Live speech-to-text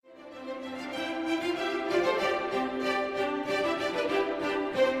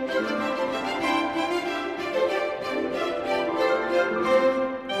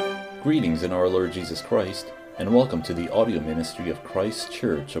Greetings in our Lord Jesus Christ, and welcome to the audio ministry of Christ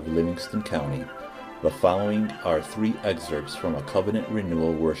Church of Livingston County. The following are 3 excerpts from a covenant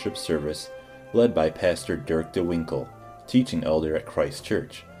renewal worship service led by Pastor Dirk DeWinkle, teaching elder at Christ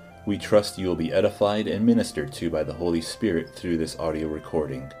Church. We trust you will be edified and ministered to by the Holy Spirit through this audio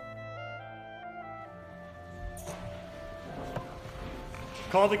recording.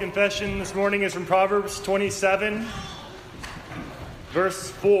 Call to confession this morning is from Proverbs 27, verse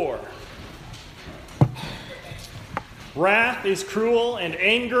 4. Wrath is cruel and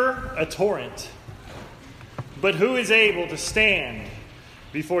anger a torrent. But who is able to stand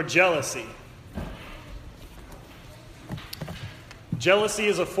before jealousy? Jealousy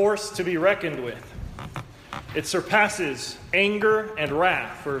is a force to be reckoned with. It surpasses anger and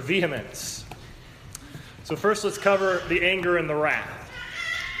wrath or vehemence. So first let's cover the anger and the wrath.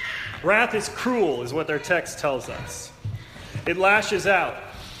 Wrath is cruel, is what their text tells us. It lashes out,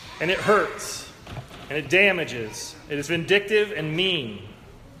 and it hurts, and it damages. It is vindictive and mean.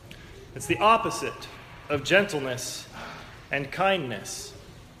 It's the opposite of gentleness and kindness.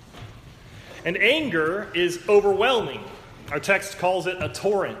 And anger is overwhelming. Our text calls it a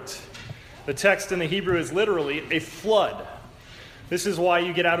torrent. The text in the Hebrew is literally a flood. This is why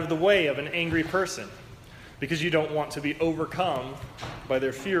you get out of the way of an angry person, because you don't want to be overcome by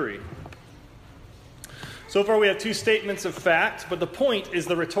their fury. So far we have 2 statements of fact, but the point is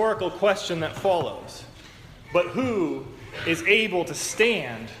the rhetorical question that follows. But who is able to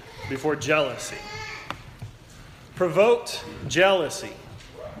stand before jealousy? Provoked jealousy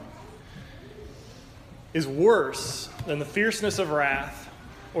is worse than the fierceness of wrath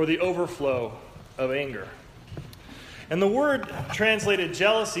or the overflow of anger. And the word translated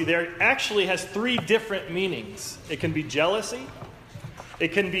jealousy there actually has 3 different meanings. It can be jealousy,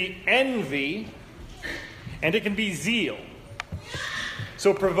 it can be envy, and it can be zeal.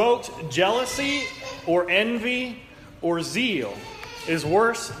 So provoked jealousy or envy or zeal is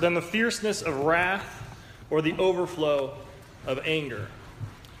worse than the fierceness of wrath or the overflow of anger.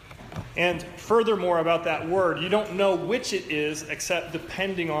 And furthermore about that word, you don't know which it is except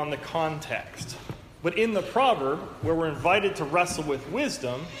depending on the context. But in the proverb, where we're invited to wrestle with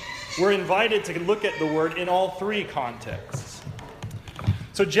wisdom, we're invited to look at the word in all 3 contexts.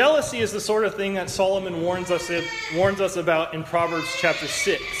 So jealousy is the sort of thing that Solomon warns us about in Proverbs chapter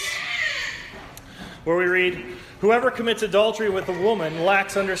 6, where we read, "Whoever commits adultery with a woman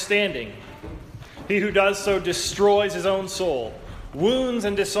lacks understanding. He who does so destroys his own soul. Wounds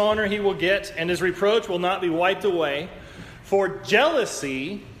and dishonor he will get, and his reproach will not be wiped away. For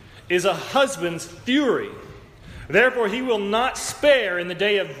jealousy is a husband's fury. Therefore he will not spare in the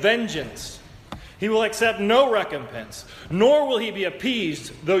day of vengeance. He will accept no recompense, nor will he be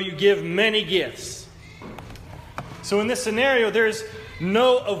appeased, though you give many gifts." So in this scenario, there's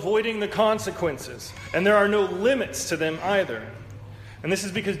no avoiding the consequences, and there are no limits to them either. And this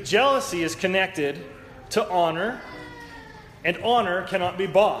is because jealousy is connected to honor, and honor cannot be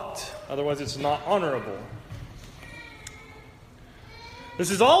bought. Otherwise, it's not honorable. This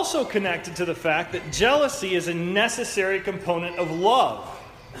is also connected to the fact that jealousy is a necessary component of love.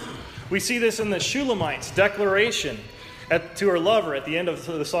 We see this in the Shulamite's declaration to her lover at the end of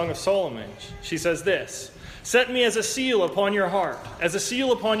the Song of Solomon. She says this, "Set me as a seal upon your heart, as a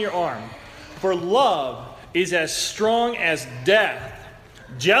seal upon your arm. For love is as strong as death,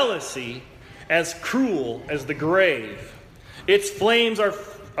 jealousy as cruel as the grave. Its flames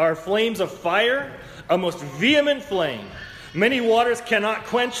are flames of fire, a most vehement flame. Many waters cannot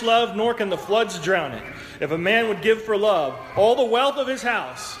quench love, nor can the floods drown it. If a man would give for love all the wealth of his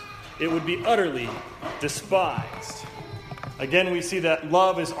house, it would be utterly despised." Again, we see that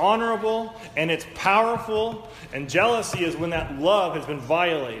love is honorable and it's powerful, and jealousy is when that love has been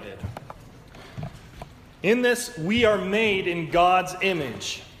violated. In this, we are made in God's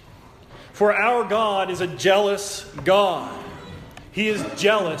image. For our God is a jealous God. He is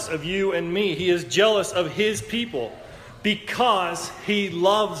jealous of you and me. He is jealous of His people because He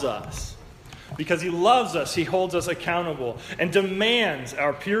loves us. Because He loves us, He holds us accountable and demands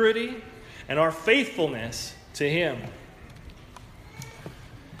our purity and our faithfulness to Him.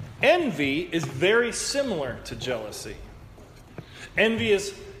 Envy is very similar to jealousy. Envy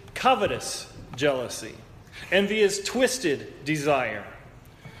is covetous jealousy. Envy is twisted desire.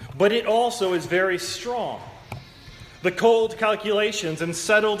 But it also is very strong. The cold calculations and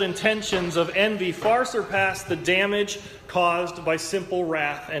settled intentions of envy far surpass the damage caused by simple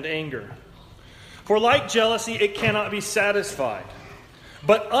wrath and anger. For like jealousy, it cannot be satisfied.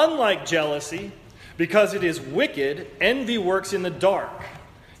 But unlike jealousy, because it is wicked, envy works in the dark,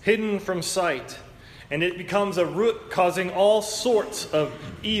 hidden from sight, and it becomes a root causing all sorts of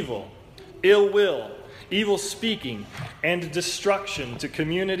evil, ill will, evil speaking, and destruction to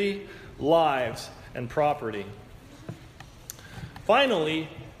community, lives, and property. Finally,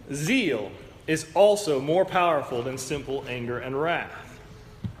 zeal is also more powerful than simple anger and wrath.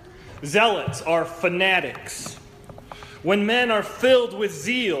 Zealots are fanatics. When men are filled with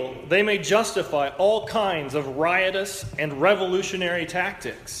zeal, they may justify all kinds of riotous and revolutionary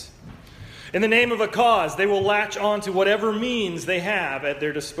tactics. In the name of a cause, they will latch on to whatever means they have at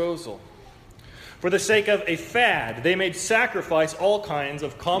their disposal. For the sake of a fad, they may sacrifice all kinds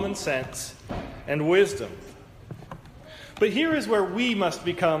of common sense and wisdom. But here is where we must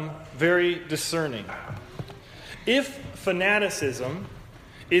become very discerning. If fanaticism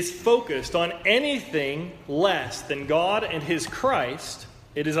is focused on anything less than God and His Christ,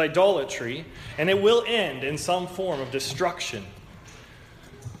 it is idolatry, and it will end in some form of destruction.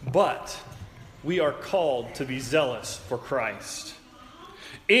 But we are called to be zealous for Christ.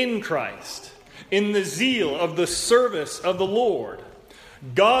 In Christ, in the zeal of the service of the Lord,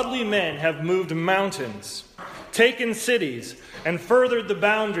 godly men have moved mountains, taken cities, and furthered the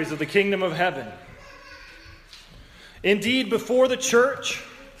boundaries of the kingdom of heaven. Indeed, before the church,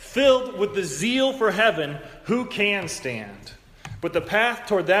 filled with the zeal for heaven, who can stand? But the path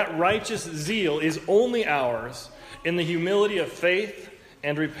toward that righteous zeal is only ours in the humility of faith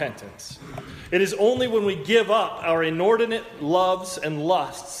and repentance. It is only when we give up our inordinate loves and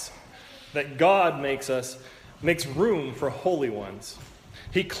lusts that God makes room for holy ones.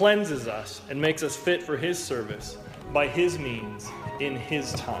 He cleanses us and makes us fit for His service by His means in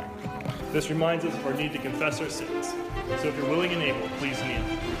His time. This reminds us of our need to confess our sins. So if you're willing and able, please kneel.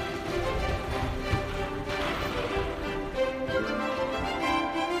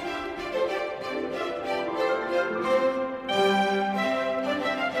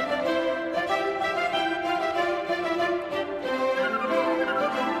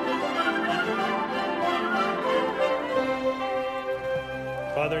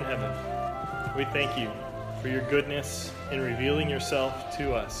 Father in heaven, we thank you for your goodness in revealing yourself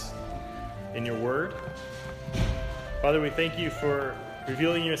to us in your word. Father, we thank you for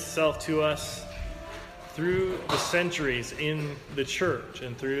revealing yourself to us through the centuries in the church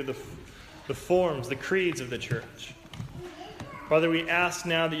and through the forms, the creeds of the church. Father, we ask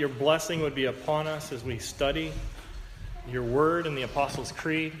now that your blessing would be upon us as we study your word and the Apostles'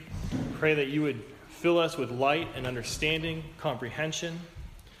 Creed. Pray that you would fill us with light and understanding, comprehension.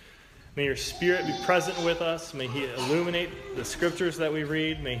 May your Spirit be present with us. May He illuminate the scriptures that we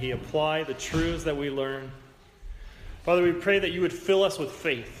read. May He apply the truths that we learn. Father, we pray that you would fill us with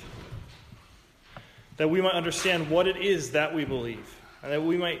faith, that we might understand what it is that we believe, and that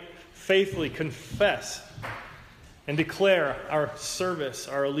we might faithfully confess and declare our service,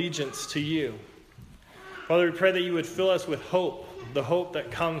 our allegiance to you. Father, we pray that you would fill us with hope, the hope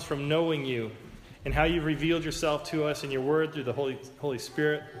that comes from knowing you and how you've revealed yourself to us in your word through the Holy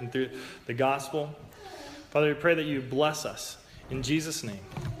Spirit and through the gospel. Father, we pray that you bless us. In Jesus' name,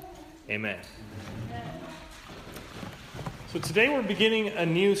 amen. So today we're beginning a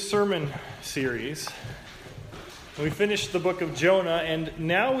new sermon series. We finished the book of Jonah, and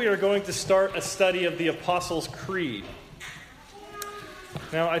now we are going to start a study of the Apostles' Creed.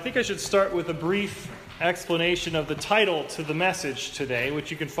 Now, I think I should start with a brief explanation of the title to the message today, which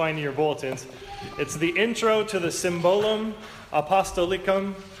you can find in your bulletins. It's the intro to the Symbolum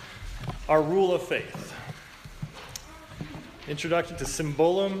Apostolicum, our rule of faith. Introduction to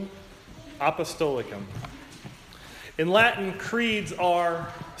Symbolum Apostolicum. In Latin, creeds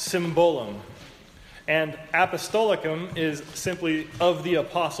are symbolum, and apostolicum is simply of the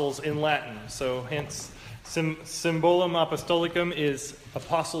apostles in Latin. So hence, Symbolum Apostolicum is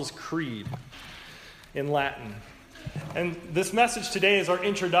Apostles' Creed in Latin. And this message today is our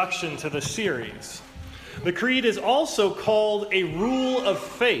introduction to the series. The creed is also called a rule of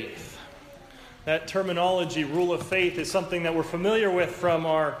faith. That terminology, rule of faith, is something that we're familiar with from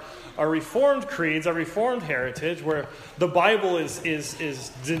our Reformed creeds, our Reformed heritage, where the Bible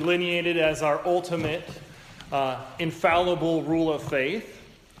is delineated as our ultimate infallible rule of faith.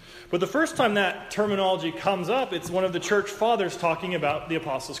 But the first time that terminology comes up, it's one of the church fathers talking about the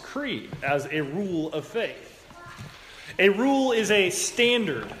Apostles' Creed as a rule of faith. A rule is a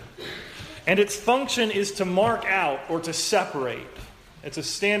standard, and its function is to mark out or to separate. It's a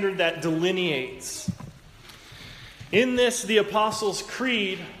standard that delineates. In this, the Apostles'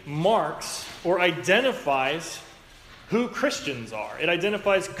 Creed marks or identifies who Christians are. It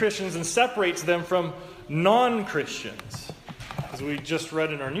identifies Christians and separates them from non-Christians. As we just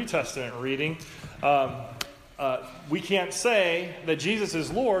read in our New Testament reading, we can't say that Jesus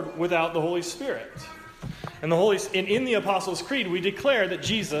is Lord without the Holy Spirit. And in the Apostles' Creed, we declare that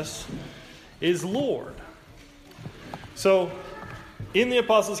Jesus is Lord. So, in the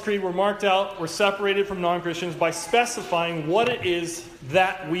Apostles' Creed, we're separated from non-Christians by specifying what it is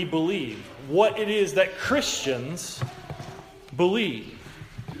that we believe, what it is that Christians believe.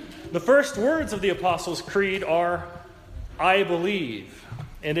 The first words of the Apostles' Creed are, I believe.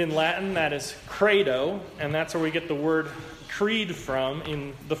 And in Latin, that is credo, and that's where we get the word creed from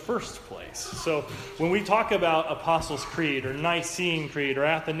in the first place. So when we talk about Apostles' Creed or Nicene Creed or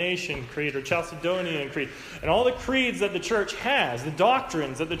Athanasian Creed or Chalcedonian Creed and all the creeds that the church has, the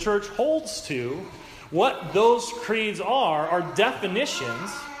doctrines that the church holds to, what those creeds are definitions,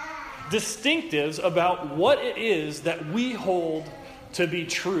 distinctives about what it is that we hold to be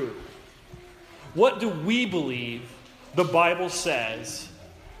true. What do we believe the Bible says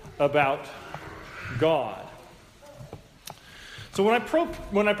about God? So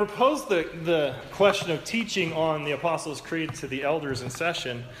when I proposed the question of teaching on the Apostles' Creed to the elders in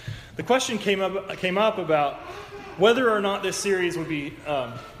session, the question came up about whether or not this series would be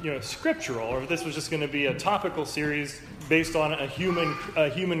scriptural, or if this was just going to be a topical series based on a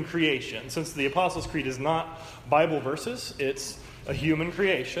human creation. Since the Apostles' Creed is not Bible verses, it's a human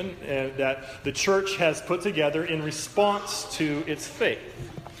creation that the church has put together in response to its faith.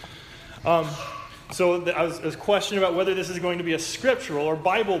 So I was questioning about whether this is going to be a scriptural or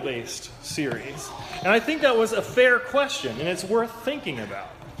Bible-based series. And I think that was a fair question, and it's worth thinking about.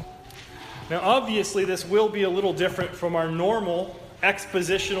 Now, obviously, this will be a little different from our normal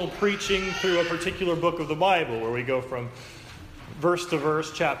expositional preaching through a particular book of the Bible, where we go from verse to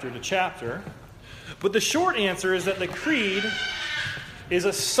verse, chapter to chapter. But the short answer is that the Creed is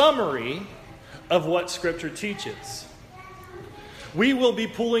a summary of what Scripture teaches. We will be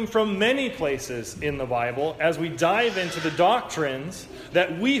pulling from many places in the Bible as we dive into the doctrines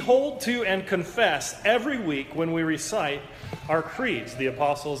that we hold to and confess every week when we recite our creeds, the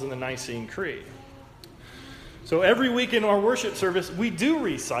Apostles and the Nicene Creed. So every week in our worship service, we do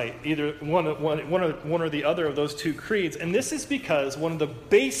recite either one or the other of those two creeds, and this is because one of the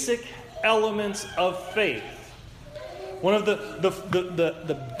basic elements of faith, one of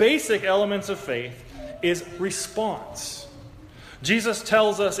the basic elements of faith is response. Jesus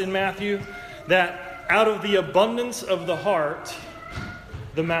tells us in Matthew that out of the abundance of the heart,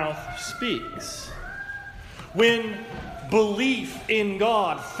 the mouth speaks. When belief in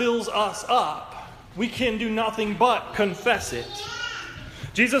God fills us up, we can do nothing but confess it.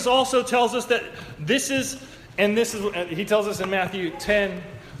 Jesus also tells us that he tells us in Matthew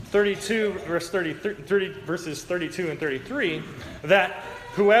 10:32, verses 32 and 33, that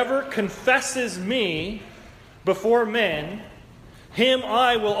whoever confesses me before men, him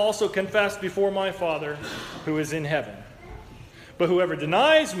I will also confess before my Father who is in heaven. But whoever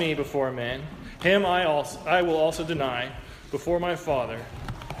denies me before men, him I will also deny before my Father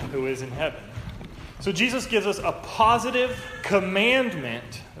who is in heaven. So Jesus gives us a positive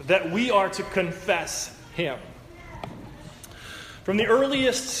commandment that we are to confess him. From the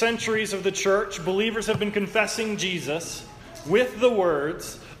earliest centuries of the church, believers have been confessing Jesus with the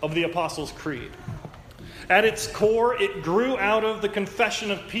words of the Apostles' Creed. At its core, it grew out of the confession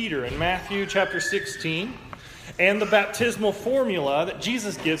of Peter in Matthew chapter 16 and the baptismal formula that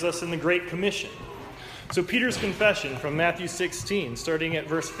Jesus gives us in the Great Commission. So Peter's confession from Matthew 16, starting at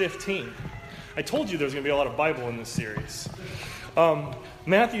verse 15. I told you there's going to be a lot of Bible in this series.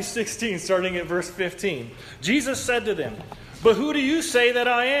 Matthew 16, starting at verse 15. Jesus said to them, "But who do you say that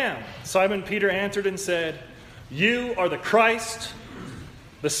I am?" Simon Peter answered and said, "You are the Christ,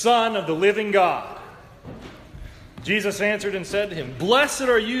 the Son of the living God." Jesus answered and said to him, "Blessed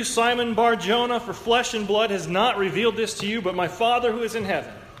are you, Simon Bar-Jonah, for flesh and blood has not revealed this to you, but my Father who is in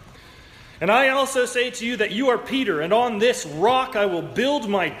heaven. And I also say to you that you are Peter, and on this rock I will build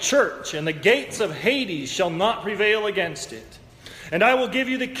my church, and the gates of Hades shall not prevail against it. And I will give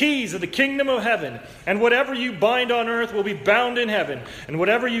you the keys of the kingdom of heaven, and whatever you bind on earth will be bound in heaven, and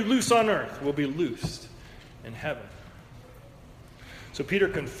whatever you loose on earth will be loosed in heaven." So Peter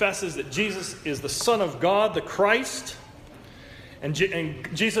confesses that Jesus is the Son of God, the Christ, and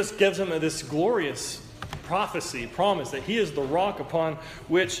Jesus gives him this glorious promise that he is the rock upon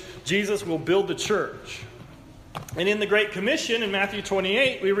which Jesus will build the church. And in the Great Commission in Matthew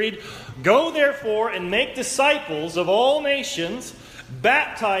 28, we read, "Go therefore and make disciples of all nations,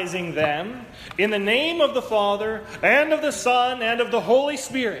 baptizing them in the name of the Father and of the Son and of the Holy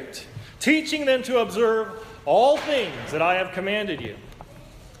Spirit, teaching them to observe all things that I have commanded you."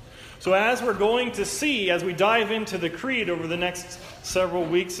 So as we're going to see, as we dive into the Creed over the next several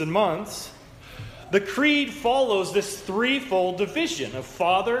weeks and months, the Creed follows this threefold division of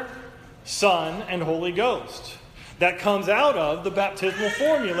Father, Son, and Holy Ghost. That comes out of the baptismal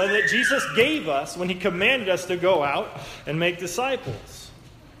formula that Jesus gave us when he commanded us to go out and make disciples.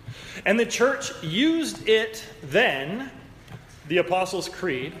 And the church used it then, the Apostles'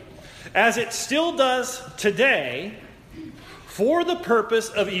 Creed, as it still does today, for the purpose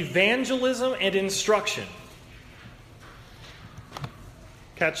of evangelism and instruction.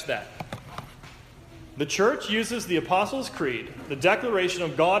 Catch that. The church uses the Apostles' Creed, the declaration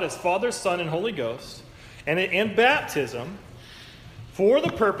of God as Father, Son, and Holy Ghost, and baptism for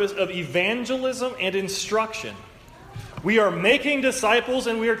the purpose of evangelism and instruction. We are making disciples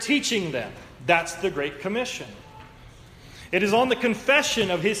and we are teaching them. That's the Great Commission. It is on the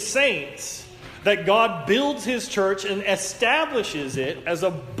confession of his saints that God builds his church and establishes it as a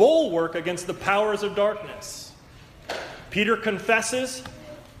bulwark against the powers of darkness. Peter confesses,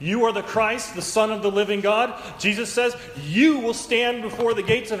 "You are the Christ, the Son of the living God." Jesus says, "You will stand before the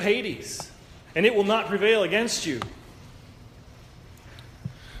gates of Hades, and it will not prevail against you."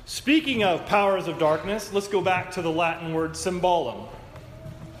 Speaking of powers of darkness, let's go back to the Latin word symbolum.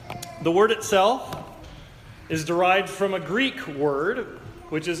 The word itself is derived from a Greek word,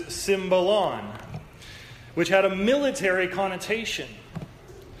 which is symbolon, which had a military connotation.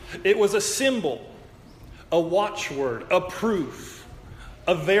 It was a symbol, a watchword, a proof,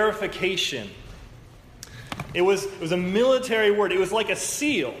 a verification. It was a military word. It was like a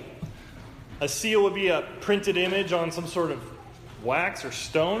seal. A seal would be a printed image on some sort of wax or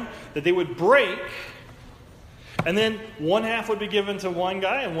stone that they would break, and then one half would be given to one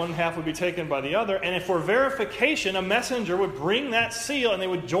guy and one half would be taken by the other. And if for verification, a messenger would bring that seal and they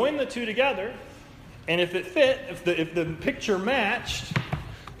would join the two together. And if it fit, if the picture matched,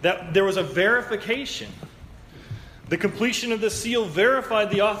 that there was a verification. The completion of the seal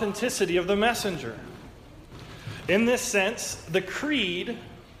verified the authenticity of the messenger. In this sense, the creed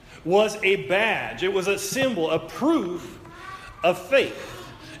was a badge. It was a symbol, a proof of faith.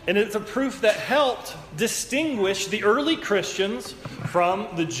 And it's a proof that helped distinguish the early Christians from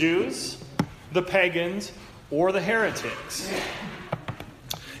the Jews, the pagans, or the heretics.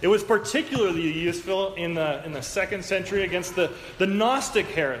 It was particularly useful in the second century against the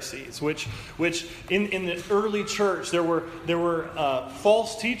Gnostic heresies, which in the early church there were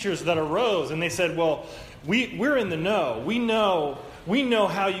false teachers that arose, and they said, "Well, we're in the know. We know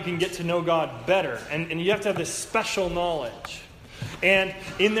how you can get to know God better, and you have to have this special knowledge." And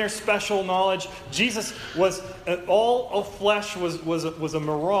in their special knowledge, Jesus was all of flesh was a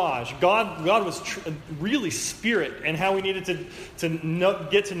mirage. God was really spirit, and how we needed to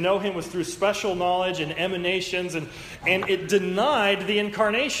get to know him was through special knowledge and emanations, and it denied the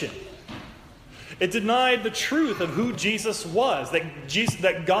incarnation. It denied the truth of who Jesus was,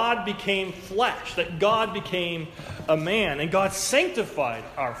 that God became flesh, that God became a man, and God sanctified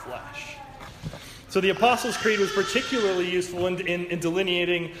our flesh. So the Apostles' Creed was particularly useful in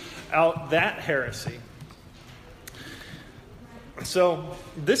delineating out that heresy. So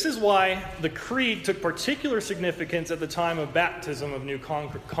this is why the creed took particular significance at the time of baptism of new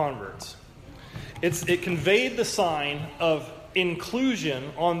converts. It conveyed the sign of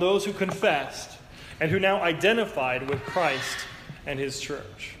inclusion on those who confessed and who now identified with Christ and his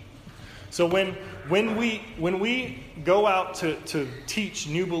church. So when we go out to teach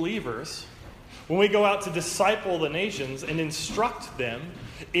new believers, when we go out to disciple the nations and instruct them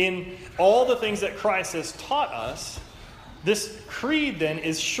in all the things that Christ has taught us, this creed then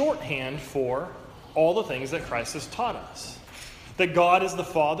is shorthand for all the things that Christ has taught us. That God is the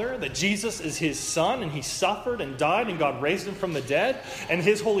Father, that Jesus is his Son, and he suffered and died, and God raised him from the dead, and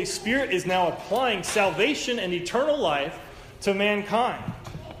his Holy Spirit is now applying salvation and eternal life to mankind.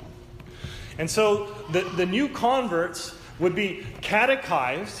 And so the new converts would be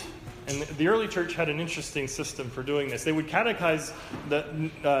catechized. And the early church had an interesting system for doing this. They would catechize the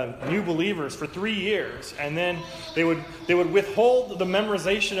new believers for 3 years, and then they would withhold the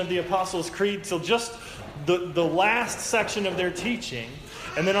memorization of the Apostles' Creed till just the last section of their teaching,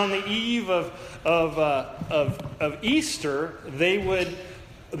 and then on the eve of Easter, they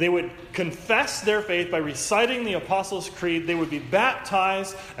would confess their faith by reciting the Apostles' Creed. They would be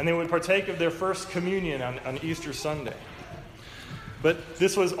baptized, and they would partake of their first communion on Easter Sunday. But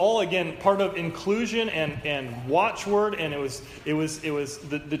this was all, again, part of inclusion and watchword, and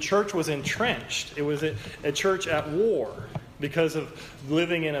the church was entrenched. It was a church at war because of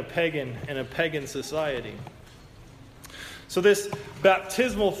living in a pagan society. So this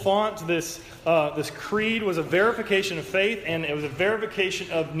baptismal font, this creed was a verification of faith, and it was a verification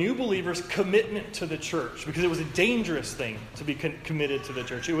of new believers' commitment to the church, because it was a dangerous thing to be committed to the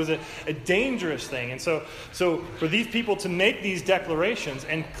church. It was a dangerous thing. And so for these people to make these declarations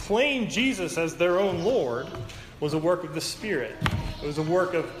and claim Jesus as their own Lord was a work of the Spirit. It was a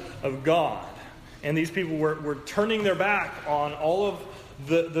work of God. And these people were turning their back on all of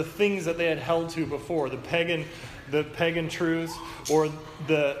the things that they had held to before, the pagan truths, or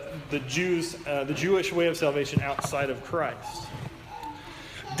the Jewish way of salvation outside of Christ.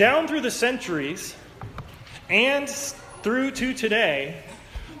 Down through the centuries and through to today,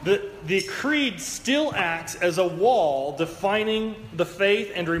 the creed still acts as a wall defining the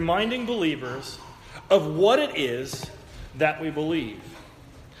faith and reminding believers of what it is that we believe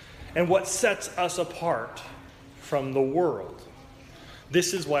and what sets us apart from the world.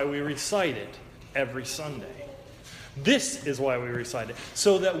 This is why we recite it every Sunday. This is why we recite it,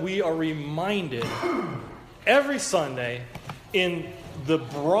 so that we are reminded every Sunday in the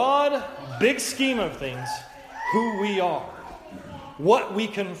broad, big scheme of things, who we are, what we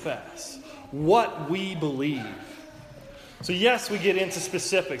confess, what we believe. So yes, we get into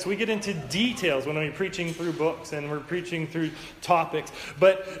specifics. We get into details when we're preaching through books and we're preaching through topics.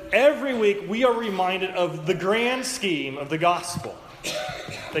 But every week we are reminded of the grand scheme of the gospel.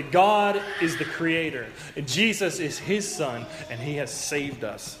 That God is the creator. And Jesus is his son. And he has saved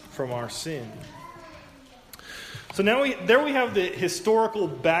us from our sin. So now we have the historical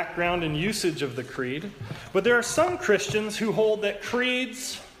background and usage of the creed. But there are some Christians who hold that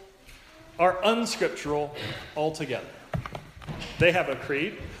creeds are unscriptural altogether. They have a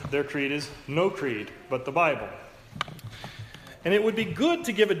creed. Their creed is no creed but the Bible. And it would be good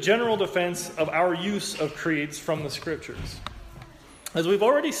to give a general defense of our use of creeds from the Scriptures. As we've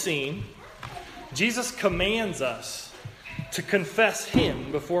already seen, Jesus commands us to confess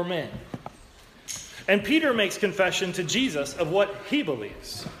him before men. And Peter makes confession to Jesus of what he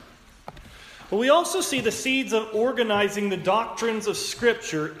believes. But we also see the seeds of organizing the doctrines of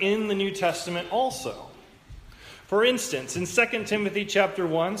Scripture in the New Testament also. For instance, in 2 Timothy chapter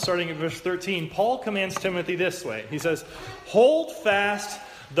 1, starting at verse 13, Paul commands Timothy this way. He says, "Hold fast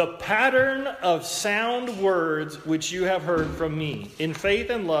the pattern of sound words which you have heard from me, in faith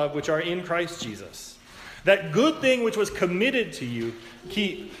and love which are in Christ Jesus. That good thing which was committed to you,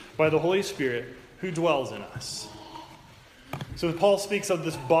 keep by the Holy Spirit who dwells in us." So Paul speaks of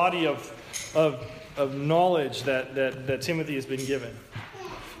this body of knowledge that Timothy has been given.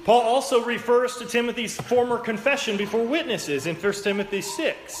 Paul also refers to Timothy's former confession before witnesses in 1 Timothy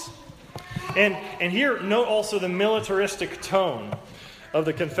 6. And here, note also the militaristic tone of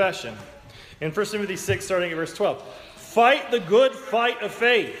the confession. In 1 Timothy 6, starting at verse 12. Fight the good fight of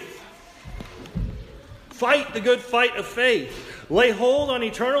faith. Fight the good fight of faith. Lay hold on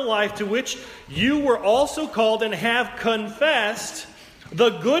eternal life, to which you were also called and have confessed the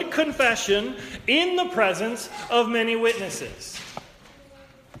good confession in the presence of many witnesses.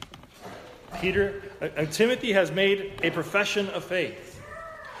 Timothy has made a profession of faith.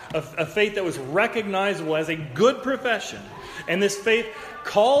 A faith that was recognizable as a good profession. And this faith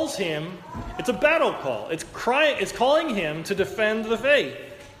calls him, it's a battle call. It's calling him to defend the faith.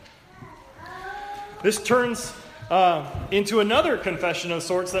 This turns into another confession of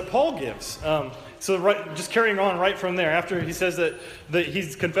sorts that Paul gives. Just carrying on right from there, after he says that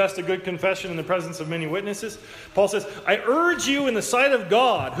he's confessed a good confession in the presence of many witnesses, Paul says, "I urge you in the sight of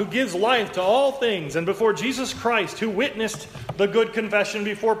God, who gives life to all things, and before Jesus Christ, who witnessed the good confession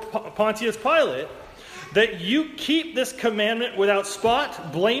before Pontius Pilate, that you keep this commandment without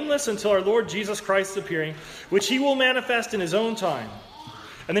spot, blameless until our Lord Jesus Christ's appearing, which he will manifest in his own time."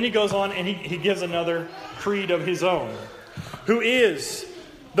 And then he goes on and he gives another creed of his own. "Who is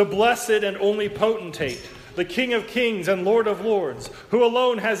the blessed and only potentate, the King of kings and Lord of lords, who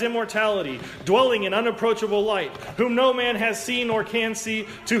alone has immortality, dwelling in unapproachable light, whom no man has seen or can see,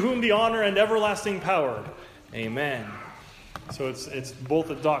 to whom be honor and everlasting power. Amen." So it's both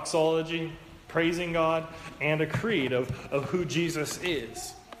a doxology, praising God, and a creed of who Jesus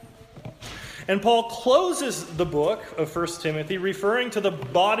is. And Paul closes the book of 1 Timothy referring to the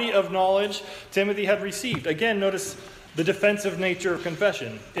body of knowledge Timothy had received. Again, notice the defensive nature of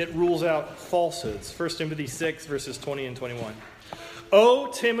confession. It rules out falsehoods. 1 Timothy 6, verses 20 and 21. "O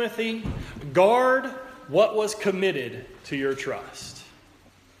Timothy, guard what was committed to your trust,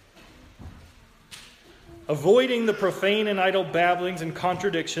 avoiding the profane and idle babblings and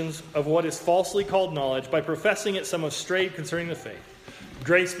contradictions of what is falsely called knowledge, by professing it some have strayed concerning the faith.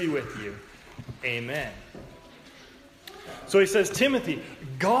 Grace be with you. Amen." So he says, Timothy,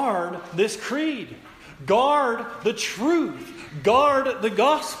 guard this creed. Guard the truth. Guard the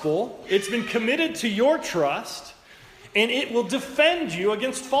gospel. It's been committed to your trust, and it will defend you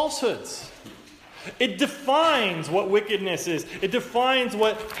against falsehoods. It defines what wickedness is. It defines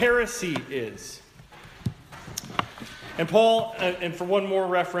what heresy is. And Paul, and for one more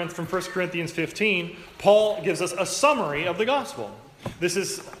reference from 1 Corinthians 15, Paul gives us a summary of the gospel. This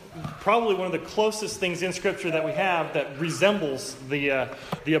is probably one of the closest things in Scripture that we have that resembles the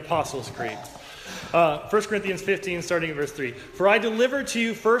Apostles' Creed. 1 Corinthians 15, starting at verse 3. For I delivered to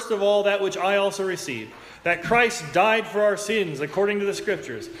you first of all that which I also received, that Christ died for our sins according to the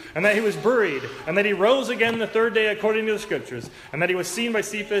Scriptures, and that he was buried, and that he rose again the third day according to the Scriptures, and that he was seen by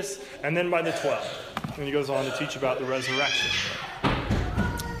Cephas, and then by the 12. And he goes on to teach about the resurrection.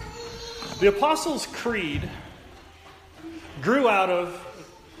 The Apostles' Creed grew out of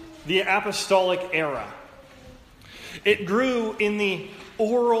the apostolic era. It grew in the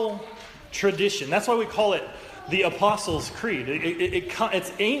oral tradition. That's why we call it the Apostles' Creed.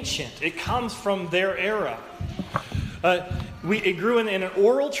 It's ancient. It comes from their era. It grew in an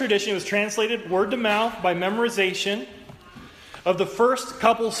oral tradition. It was translated word to mouth by memorization of the first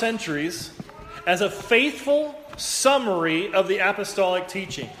couple centuries as a faithful summary of the apostolic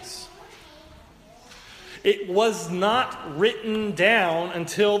teachings. It was not written down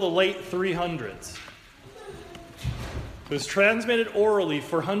until the late 300s. It was transmitted orally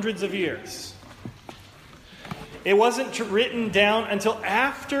for hundreds of years. It wasn't written down until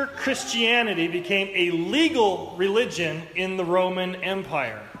after Christianity became a legal religion in the Roman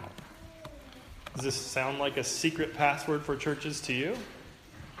Empire. Does this sound like a secret password for churches to you?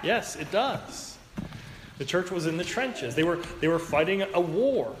 Yes, it does. The church was in the trenches. They were fighting a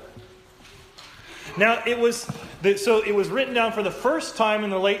war. Now, it was written down for the first time in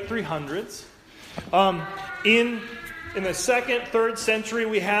the late 300s. In the 2nd, 3rd century,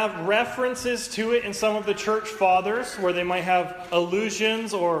 we have references to it in some of the church fathers where they might have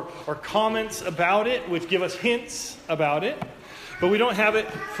allusions or comments about it, which give us hints about it. But we don't have it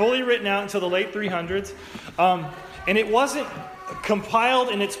fully written out until the late 300s. And it wasn't compiled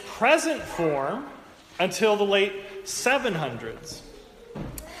in its present form until the late 700s.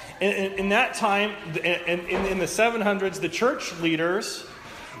 In that time, in the 700s, the church leaders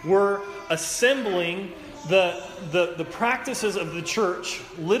were assembling the practices of the church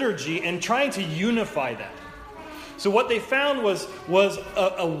liturgy and trying to unify them. So what they found was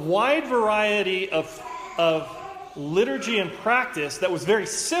a wide variety of liturgy and practice that was very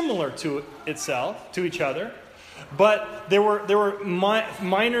similar to each other, but there were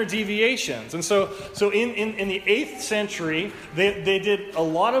minor deviations. And so in the 8th century, they did a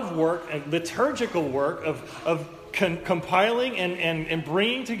lot of work, and liturgical work of compiling and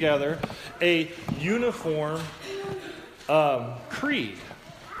bringing together a uniform creed.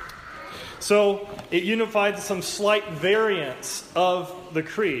 So it unified some slight variants of the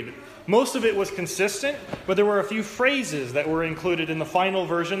creed. Most of it was consistent, but there were a few phrases that were included in the final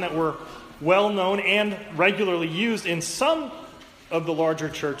version that were well known and regularly used in some of the larger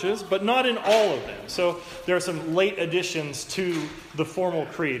churches, but not in all of them. So there are some late additions to the formal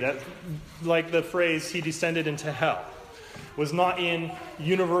creed, like the phrase, "He descended into hell," was not in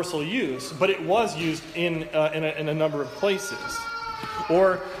universal use, but it was used in a number of places.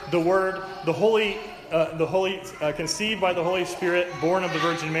 Or the word, the holy conceived by the Holy Spirit, born of the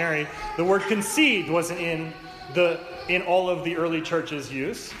Virgin Mary. The word conceived wasn't in all of the early churches'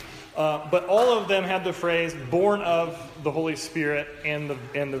 use. But all of them had the phrase "born of the Holy Spirit and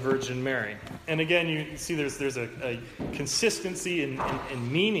the Virgin Mary." And again, you see there's a consistency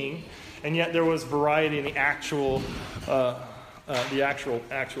in meaning, and yet there was variety in the actual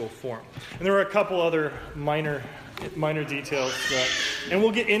form. And there were a couple other minor details, and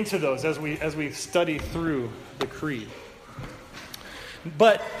we'll get into those as we study through the creed.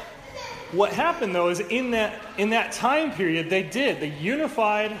 But what happened though is in that time period they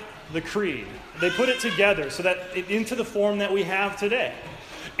unified the creed. They put it together so that into the form that we have today.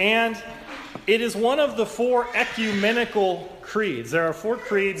 And it is one of the 4 ecumenical creeds. There are 4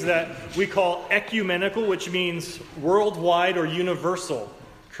 creeds that we call ecumenical, which means worldwide or universal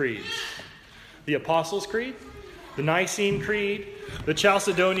creeds. The Apostles' Creed, the Nicene Creed, the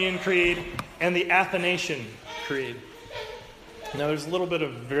Chalcedonian Creed, and the Athanasian Creed. Now there's a little bit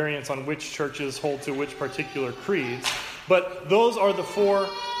of variance on which churches hold to which particular creeds, but those are the 4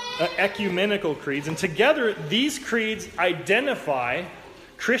 ecumenical creeds, and together these creeds identify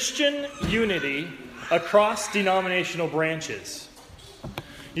Christian unity across denominational branches.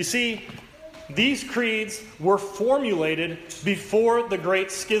 You see, these creeds were formulated before the great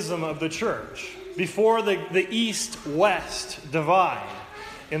schism of the church, before the East-West divide.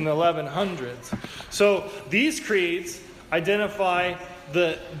 in the 1100s. So these creeds identify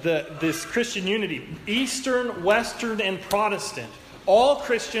this Christian unity, Eastern, Western, and Protestant. All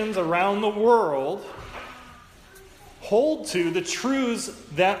Christians around the world hold to the truths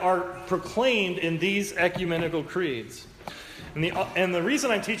that are proclaimed in these ecumenical creeds. And the reason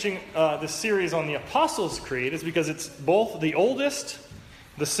I'm teaching this series on the Apostles' Creed is because it's both the oldest,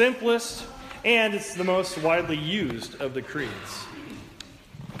 the simplest, and it's the most widely used of the creeds.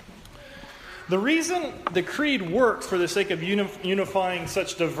 The reason the creed works for the sake of unifying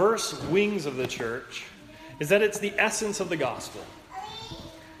such diverse wings of the church is that it's the essence of the gospel.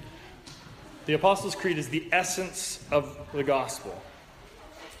 The Apostles' Creed is the essence of the gospel.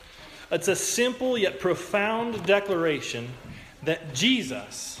 It's a simple yet profound declaration that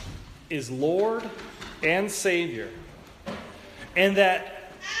Jesus is Lord and Savior, and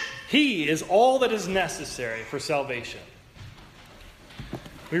that He is all that is necessary for salvation.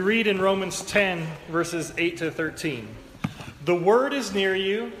 We read in Romans 10, verses 8 to 13, "The word is near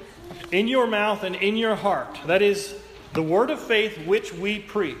you, in your mouth and in your heart. That is the word of faith which we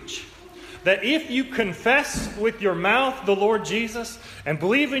preach. That if you confess with your mouth the Lord Jesus and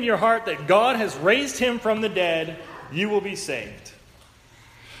believe in your heart that God has raised Him from the dead, you will be saved.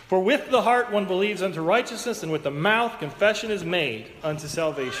 For with the heart one believes unto righteousness, and with the mouth confession is made unto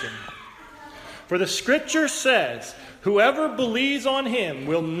salvation. For the Scripture says, whoever believes on Him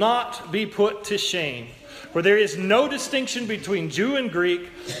will not be put to shame. For there is no distinction between Jew and Greek,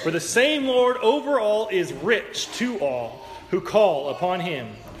 for the same Lord over all is rich to all who call upon Him.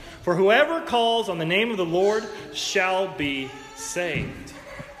 For whoever calls on the name of the Lord shall be saved."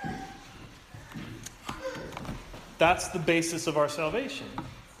 That's the basis of our salvation.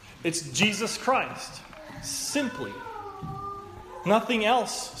 It's Jesus Christ. Simply. Nothing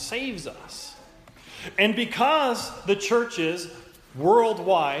else saves us. And because the churches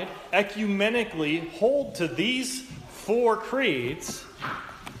worldwide ecumenically hold to these four creeds,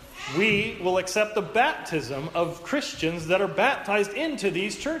 we will accept the baptism of Christians that are baptized into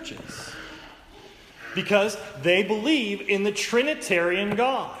these churches. Because they believe in the Trinitarian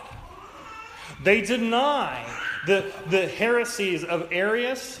God. They deny the heresies of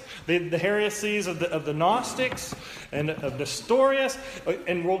Arius, the heresies of the Gnostics and of Nestorius,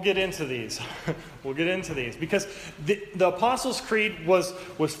 and we'll get into these. We'll get into these because the Apostles' Creed was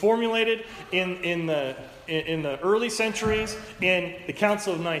formulated in the early centuries in the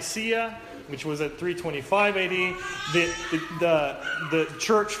Council of Nicaea, which was at 325 AD. The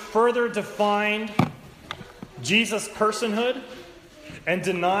church further defined Jesus' personhood and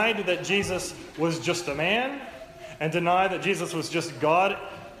denied that Jesus was just a man, and denied that Jesus was just God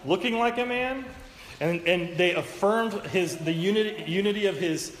looking like a man, and they affirmed the unity of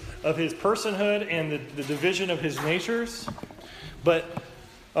his personhood and the division of His natures. But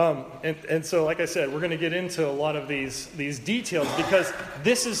and so, like I said, we're going to get into a lot of these details because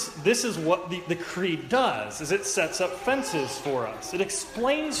this is what the creed does: is it sets up fences for us. It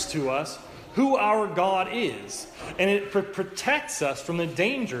explains to us who our God is, and it protects us from the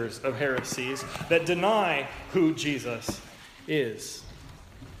dangers of heresies that deny who Jesus is.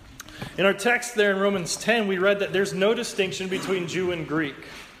 In our text there in Romans 10, we read that there's no distinction between Jew and Greek.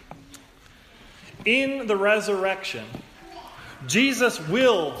 In the resurrection, Jesus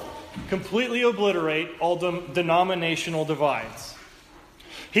will completely obliterate all denominational divides.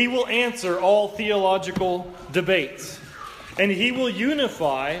 He will answer all theological debates, and He will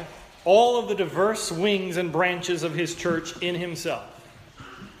unify all of the diverse wings and branches of His church in Himself.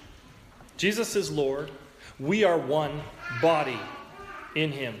 Jesus is Lord. We are one body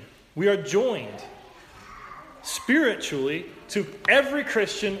in Him. We are joined spiritually to every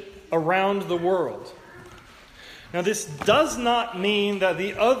Christian around the world. Now, this does not mean that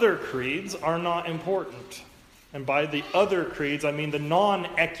the other creeds are not important. And by the other creeds, I mean the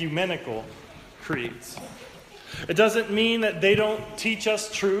non-ecumenical creeds. It doesn't mean that they don't teach us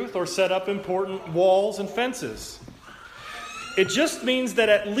truth or set up important walls and fences. It just means that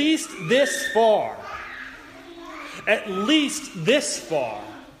at least this far,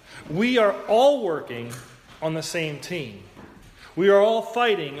 we are all working on the same team. We are all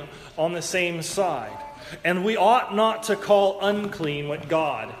fighting on the same side. And we ought not to call unclean what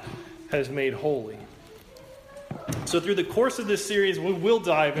God has made holy. So through the course of this series, we will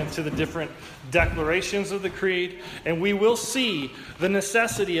dive into the different declarations of the creed, and we will see the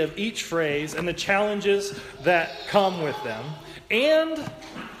necessity of each phrase and the challenges that come with them, and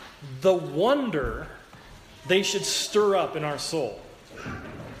the wonder they should stir up in our soul.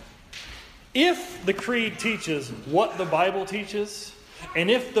 If the creed teaches what the Bible teaches, and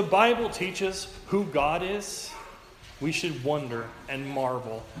if the Bible teaches who God is, we should wonder and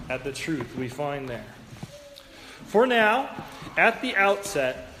marvel at the truth we find there. For now, at the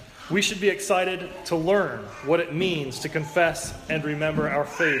outset, we should be excited to learn what it means to confess and remember our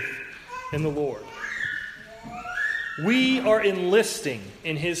faith in the Lord. We are enlisting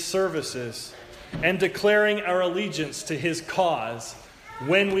in His services and declaring our allegiance to His cause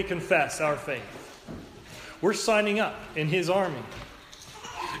when we confess our faith. We're signing up in His army.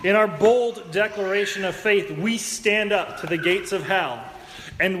 In our bold declaration of faith, we stand up to the gates of hell,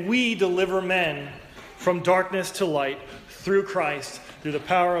 and we deliver men from darkness to light through Christ, through the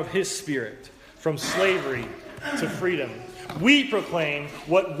power of His Spirit, from slavery to freedom. We proclaim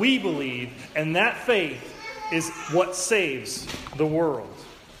what we believe, and that faith is what saves the world.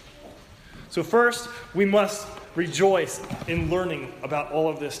 So first, we must rejoice in learning about all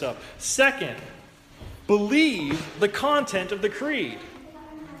of this stuff. Second, believe the content of the creed.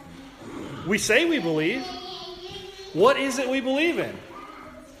 We say we believe. What is it we believe in?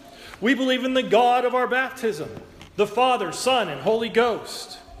 We believe in the God of our baptism, the Father, Son, and Holy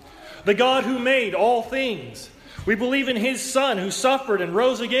Ghost, the God who made all things. We believe in His Son who suffered and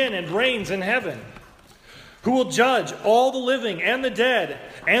rose again and reigns in heaven, who will judge all the living and the dead,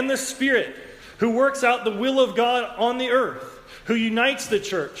 and the Spirit who works out the will of God on the earth, who unites the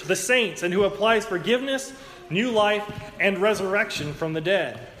church, the saints, and who applies forgiveness, new life, and resurrection from the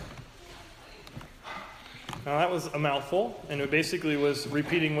dead. Now that was a mouthful, and it basically was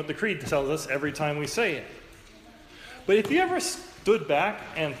repeating what the creed tells us every time we say it. But if you ever stood back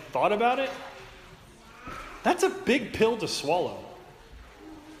and thought about it, that's a big pill to swallow.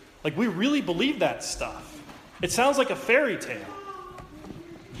 Like, we really believe that stuff. It sounds like a fairy tale.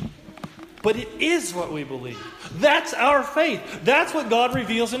 But it is what we believe. That's our faith. That's what God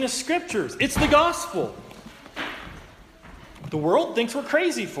reveals in His Scriptures. It's the gospel. The world thinks we're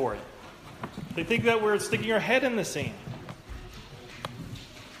crazy for it. They think that we're sticking our head in the sand.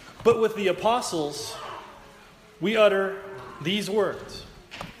 But with the apostles, we utter these words.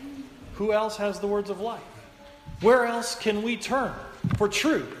 Who else has the words of life? Where else can we turn for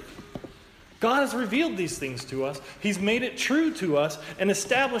truth? God has revealed these things to us. He's made it true to us and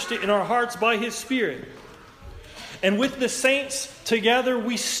established it in our hearts by His Spirit. And with the saints together,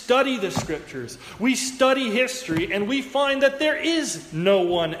 we study the Scriptures. We study history, and we find that there is no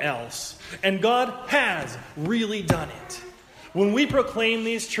one else. And God has really done it. When we proclaim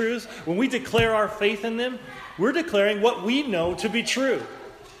these truths, when we declare our faith in them, we're declaring what we know to be true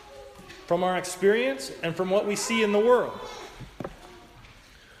from our experience and from what we see in the world.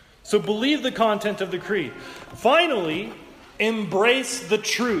 So believe the content of the creed. Finally, embrace the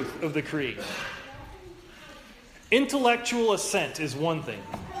truth of the creed. Intellectual assent is one thing.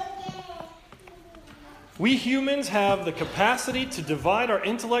 We humans have the capacity to divide our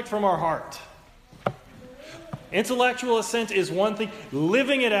intellect from our heart. Intellectual assent is one thing.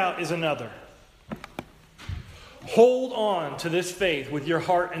 Living it out is another. Hold on to this faith with your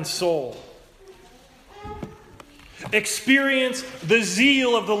heart and soul. Experience the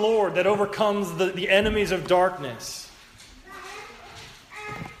zeal of the Lord that overcomes the enemies of darkness.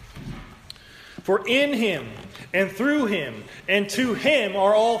 For in Him and through Him and to Him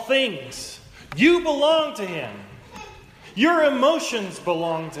are all things. You belong to Him. Your emotions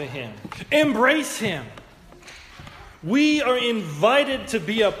belong to Him. Embrace Him. We are invited to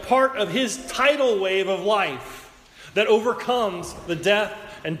be a part of His tidal wave of life that overcomes the death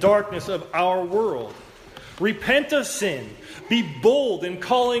and darkness of our world. Repent of sin. Be bold in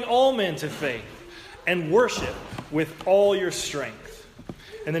calling all men to faith. And worship with all your strength.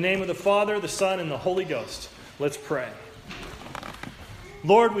 In the name of the Father, the Son, and the Holy Ghost, let's pray.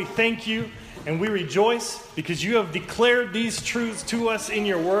 Lord, we thank You and we rejoice because You have declared these truths to us in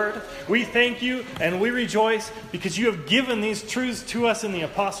Your word. We thank You and we rejoice because You have given these truths to us in the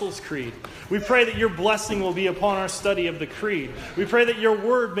Apostles' Creed. We pray that Your blessing will be upon our study of the Creed. We pray that Your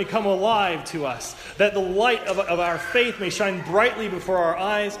word may come alive to us, that the light of our faith may shine brightly before our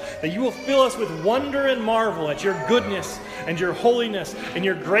eyes, that You will fill us with wonder and marvel at Your goodness and Your holiness and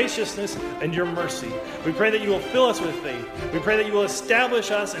Your graciousness and Your mercy. We pray that You will fill us with faith. We pray that You will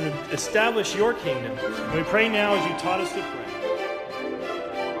establish us and establish Your kingdom. And we pray now as You taught us to pray.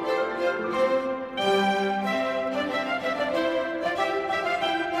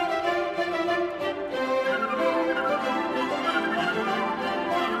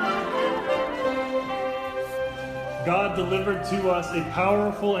 God delivered to us a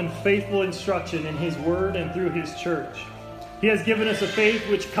powerful and faithful instruction in His word and through His church. He has given us a faith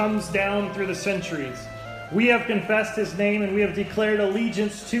which comes down through the centuries. We have confessed His name and we have declared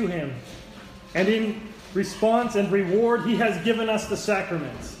allegiance to Him. And in response and reward, He has given us the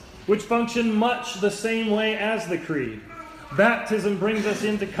sacraments, which function much the same way as the creed. Baptism brings us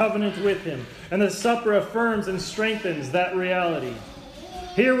into covenant with him, and the supper affirms and strengthens that reality.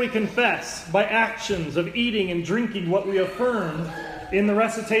 Here we confess by actions of eating and drinking what we affirmed in the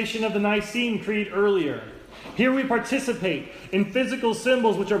recitation of the Nicene Creed earlier. Here we participate in physical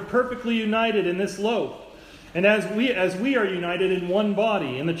symbols which are perfectly united in this loaf, and as we are united in one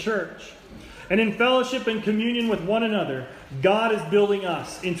body, in the church. And in fellowship and communion with one another, God is building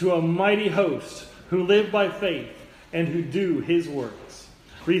us into a mighty host who live by faith and who do his works.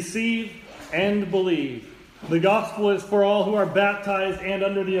 Receive and believe. The gospel is for all who are baptized and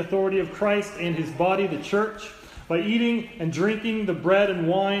under the authority of Christ and his body, the church. By eating and drinking the bread and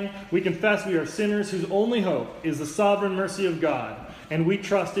wine, we confess we are sinners whose only hope is the sovereign mercy of God, and we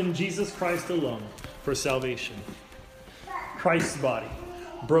trust in Jesus Christ alone for salvation. Christ's body,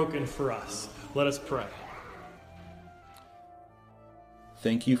 broken for us. Let us pray.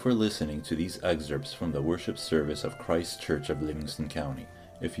 Thank you for listening to these excerpts from the worship service of Christ Church of Livingston County.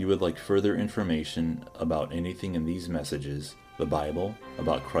 If you would like further information about anything in these messages, the Bible,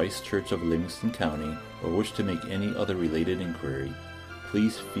 about Christ Church of Livingston County, or wish to make any other related inquiry,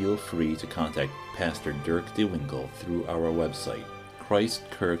 please feel free to contact Pastor Dirk DeWinkle through our website,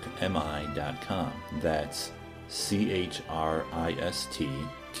 ChristKirkMI.com. That's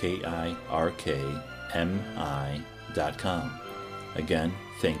ChristKirkMI.com. Again,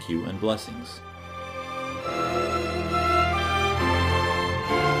 thank you and blessings.